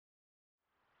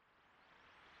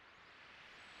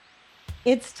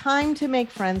It's time to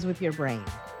make friends with your brain.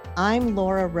 I'm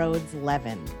Laura Rhodes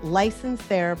Levin, licensed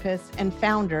therapist and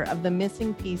founder of the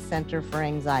Missing Piece Center for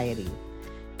Anxiety.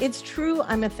 It's true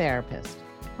I'm a therapist,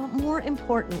 but more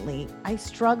importantly, I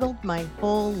struggled my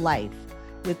whole life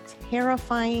with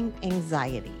terrifying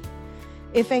anxiety.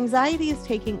 If anxiety is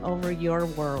taking over your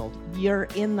world, you're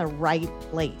in the right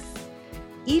place.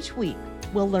 Each week,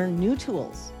 we'll learn new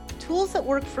tools that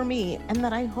work for me and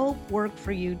that I hope work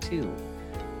for you too.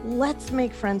 Let's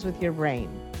make friends with your brain.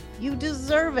 You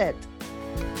deserve it.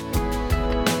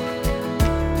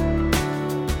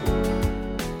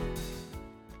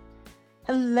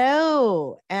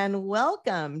 Hello, and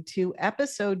welcome to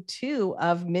episode 2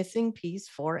 of Missing Piece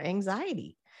for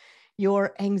Anxiety,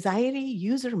 your anxiety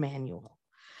user manual.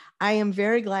 I am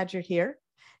very glad you're here.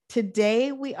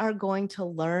 Today, we are going to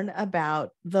learn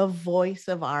about the voice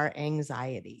of our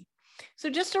anxiety.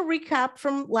 So just a recap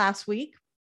from last week,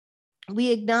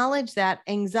 we acknowledge that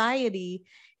anxiety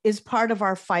is part of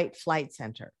our fight-flight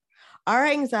center. Our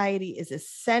anxiety is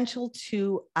essential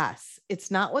to us. It's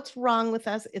not what's wrong with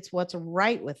us, it's what's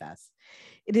right with us.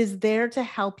 It is there to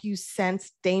help you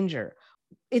sense danger.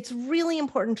 It's really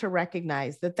important to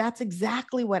recognize that that's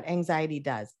exactly what anxiety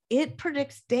does. It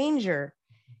predicts danger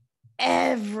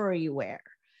everywhere.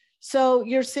 So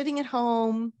you're sitting at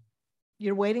home,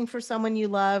 you're waiting for someone you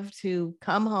love to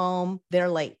come home, they're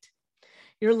late.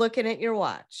 You're looking at your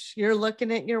watch.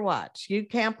 You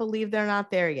can't believe they're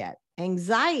not there yet.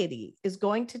 Anxiety is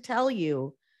going to tell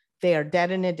you they are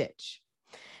dead in a ditch.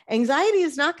 Anxiety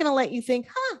is not going to let you think,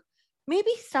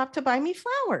 maybe stop to buy me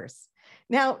flowers.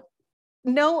 Now,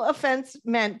 no offense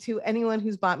meant to anyone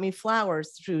who's bought me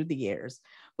flowers through the years,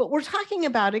 but we're talking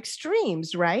about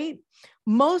extremes, right?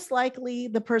 Most likely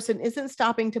the person isn't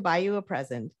stopping to buy you a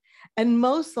present, and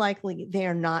most likely they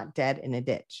are not dead in a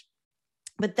ditch.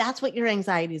 But that's what your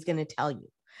anxiety is going to tell you.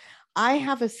 I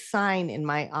have a sign in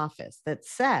my office that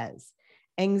says,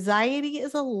 anxiety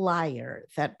is a liar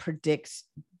that predicts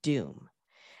doom.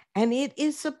 And it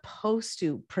is supposed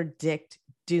to predict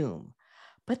doom.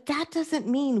 But that doesn't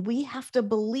mean we have to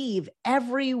believe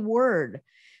every word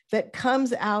that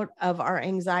comes out of our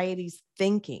anxiety's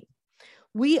thinking.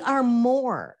 We are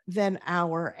more than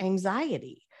our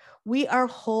anxiety. We are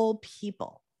whole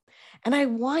people. And I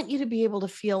want you to be able to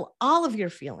feel all of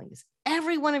your feelings.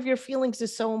 Every one of your feelings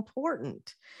is so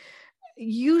important.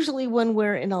 Usually when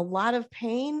we're in a lot of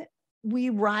pain, we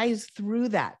rise through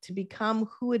that to become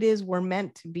who it is we're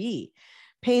meant to be.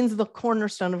 Pain's the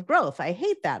cornerstone of growth. I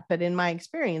hate that, but in my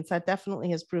experience, that definitely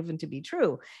has proven to be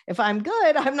true. If I'm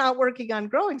good, I'm not working on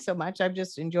growing so much. I'm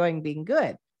just enjoying being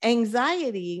good.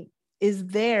 Anxiety is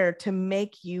there to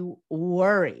make you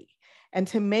worry and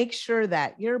to make sure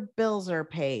that your bills are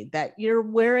paid, that you're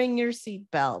wearing your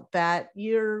seatbelt, that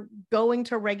you're going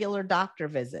to regular doctor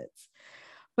visits.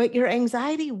 But your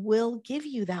anxiety will give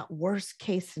you that worst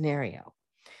case scenario.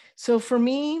 So for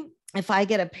me, if I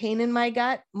get a pain in my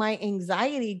gut, my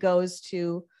anxiety goes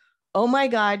to, oh my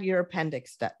God, your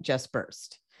appendix just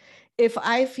burst. If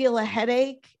I feel a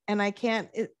headache and I can't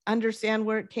understand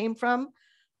where it came from,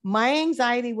 my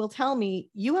anxiety will tell me,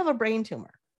 you have a brain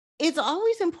tumor. It's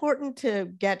always important to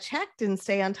get checked and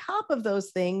stay on top of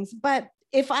those things. But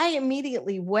if I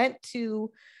immediately went to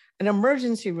an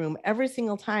emergency room every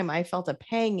single time I felt a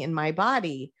pang in my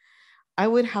body, I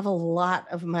would have a lot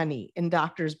of money in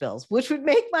doctor's bills, which would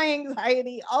make my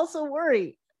anxiety also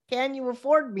worry. Can you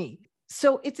afford me?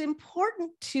 So it's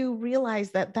important to realize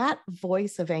that that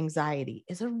voice of anxiety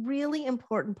is a really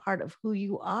important part of who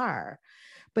you are,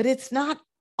 but it's not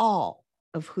all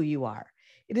of who you are.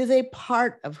 It is a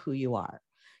part of who you are.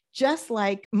 Just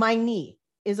like my knee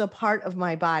is a part of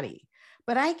my body,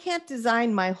 but I can't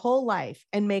design my whole life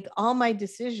and make all my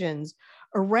decisions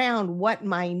around what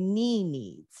my knee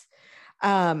needs.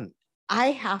 I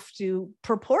have to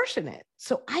proportion it.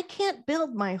 So I can't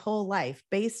build my whole life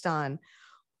based on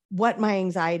what my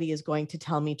anxiety is going to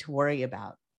tell me to worry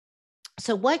about.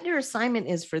 So what your assignment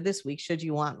is for this week, should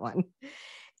you want one,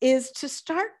 is to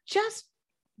start just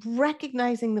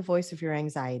recognizing the voice of your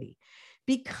anxiety.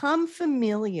 Become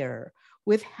familiar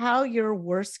with how your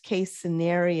worst case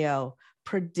scenario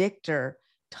predictor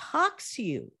talks to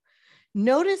you.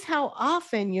 Notice how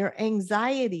often your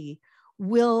anxiety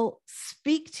will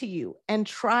speak to you and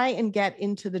try and get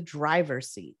into the driver's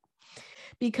seat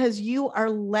because you are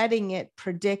letting it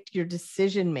predict your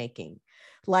decision making.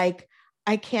 Like,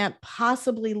 I can't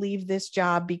possibly leave this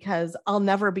job because I'll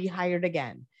never be hired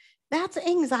again. That's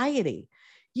anxiety.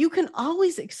 You can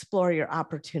always explore your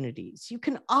opportunities. You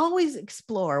can always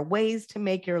explore ways to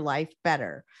make your life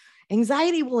better.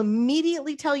 Anxiety will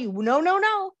immediately tell you,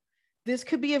 no, this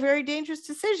could be a very dangerous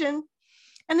decision.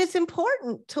 And it's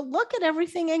important to look at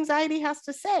everything anxiety has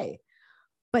to say,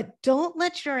 but don't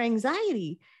let your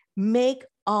anxiety make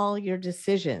all your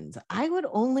decisions. I would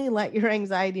only let your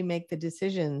anxiety make the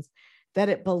decisions that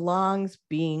it belongs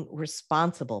being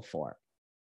responsible for.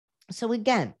 So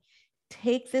again,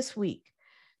 take this week,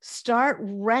 start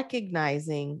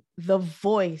recognizing the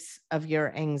voice of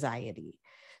your anxiety.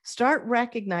 Start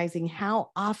recognizing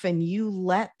how often you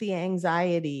let the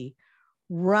anxiety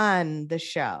run the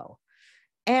show.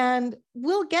 And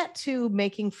we'll get to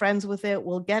making friends with it.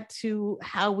 We'll get to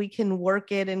how we can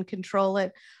work it and control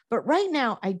it. But right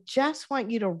now, I just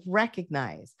want you to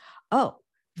recognize, oh,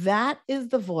 that is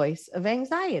the voice of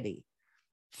anxiety.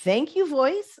 Thank you,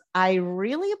 voice. I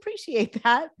really appreciate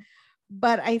that.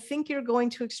 But I think you're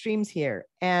going to extremes here,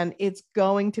 and it's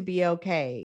going to be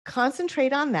okay.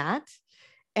 Concentrate on that.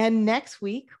 And next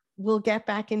week, we'll get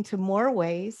back into more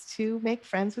ways to make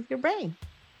friends with your brain.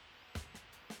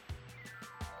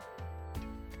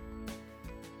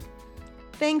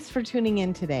 Thanks for tuning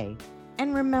in today.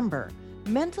 And remember,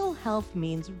 mental health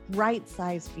means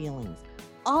right-sized feelings,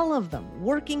 all of them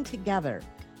working together.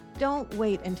 Don't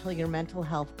wait until your mental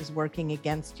health is working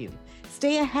against you.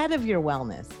 Stay ahead of your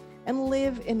wellness and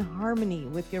live in harmony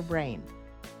with your brain.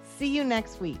 See you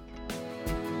next week.